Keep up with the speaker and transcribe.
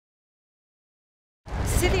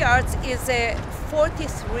CITYarts is a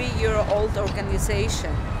 43-year-old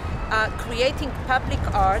organization creating public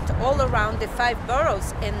art all around the 5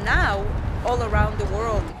 boroughs and now all around the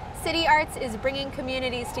world. CITYarts is bringing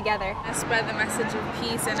communities together. I spread the message of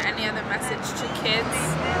peace and any other message to kids,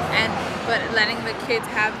 but letting the kids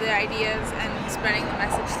have the ideas and spreading the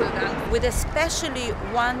message to them. With especially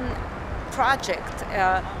one project,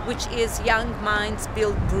 which is Young Minds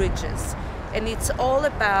Build Bridges. And it's all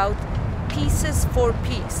about pieces for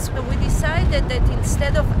peace. So we decided that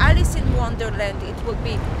instead of Alice in Wonderland, it will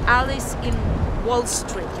be Alice in Wall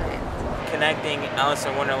Street Land. Connecting Alice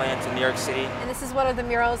in Wonderland to New York City. And this is one of the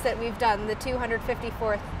murals that we've done, the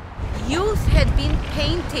 254th. Youth had been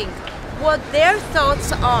painting what their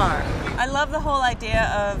thoughts are. I love the whole idea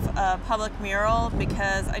of a public mural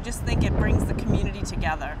because I just think it brings the community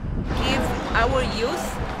together. Give our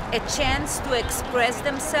youth a chance to express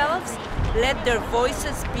themselves, let their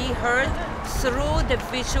voices be heard through the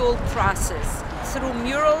visual process. Through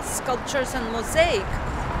murals, sculptures, and mosaic,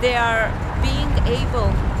 they are being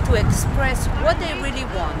able to express what they really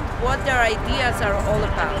want, what their ideas are all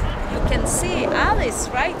about. You can see Alice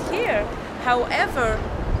right here. However,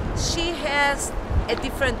 she has a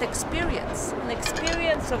different experience, an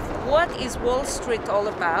experience of what is Wall Street all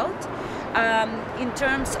about, in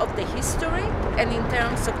terms of the history and in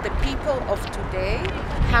terms of the people of today.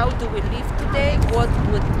 How do we live today? What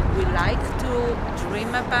would we like to dream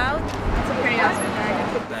about? It's a pretty awesome bag.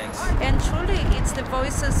 Thanks. And truly, it's the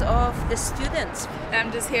voices of the students.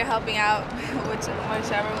 I'm just here helping out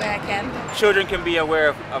whichever way I can. Children can be aware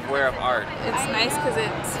of art. It's nice because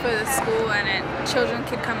it's for the school and children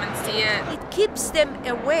can come and see it. It keeps them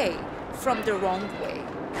away from the wrong way.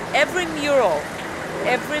 Every mural,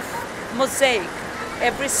 every mosaic,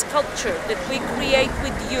 every sculpture that we create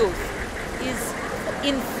with youth is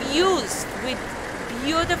infused with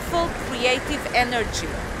beautiful creative energy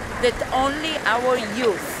that only our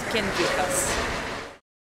youth can give us.